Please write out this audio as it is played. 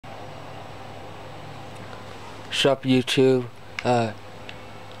Sup YouTube,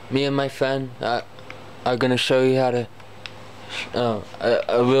 me and my friend are gonna show you how to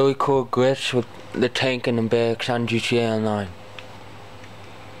a really cool glitch with the tank and the barracks on GTA Online.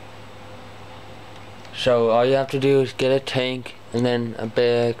 So all you have to do is get a tank and then a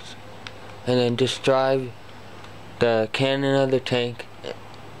barracks, and then just drive the cannon of the tank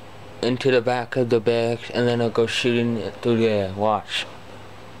into the back of the barracks, and then it'll go shooting it through the air. Watch.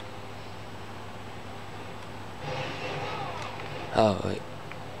 Oh wait.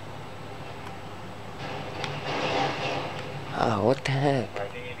 Oh, what the heck?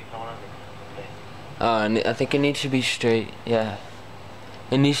 I think it needs to be straight. Yeah,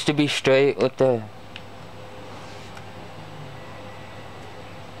 it needs to be straight with the.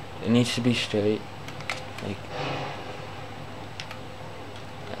 It needs to be straight. Like.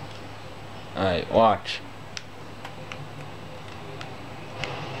 Alright, watch.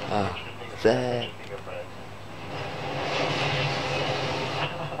 Oh, that.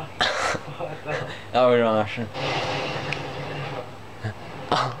 That was awesome.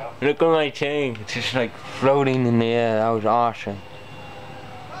 Oh, look at my tank. It's just like floating in the air. That was awesome.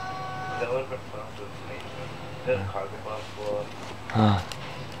 That was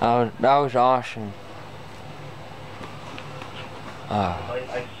awesome.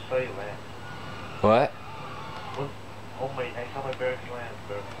 I saw you land. What? Oh my, I saw my barracks land,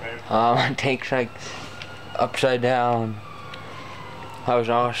 bro. My tank's like upside down. That was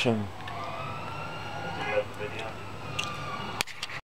awesome.